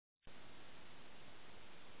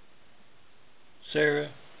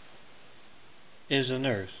Sarah is a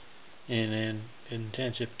nurse in an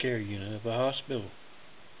intensive care unit of a hospital.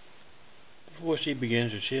 Before she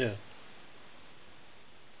begins her shift,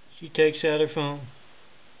 she takes out her phone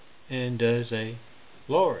and does a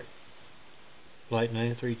Lori Flight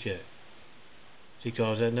 93 check. She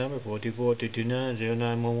calls that number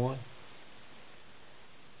 424-229-0911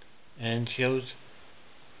 and shows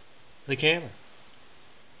the camera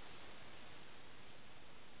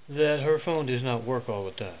that her phone does not work all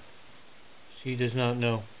the time. She does not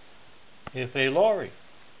know if a lorry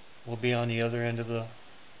will be on the other end of the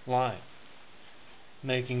line,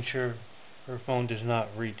 making sure her phone does not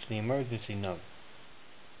reach the emergency number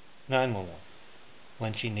 911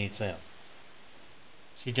 when she needs them.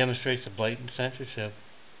 She demonstrates the blatant censorship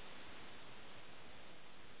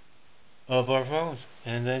of our phones,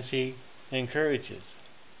 and then she encourages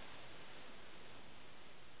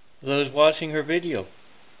those watching her video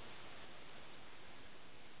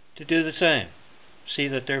to do the same. See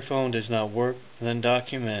that their phone does not work, and then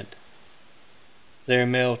document their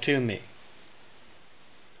mail to me,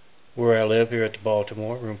 where I live here at the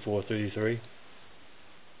Baltimore, room 433,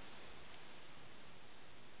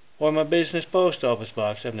 or my business post office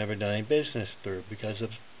box I've never done any business through because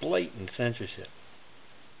of blatant censorship.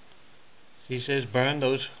 She says burn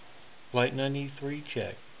those Flight 93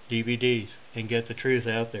 check DVDs and get the truth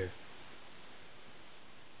out there.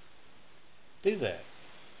 Do that.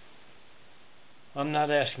 I'm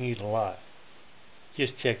not asking you to lie.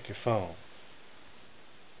 Just check your phone.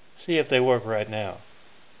 See if they work right now.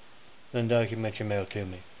 Then document your mail to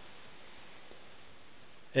me.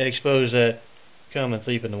 Expose that common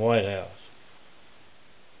thief in the White House,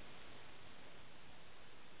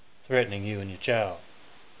 threatening you and your child,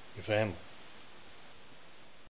 your family.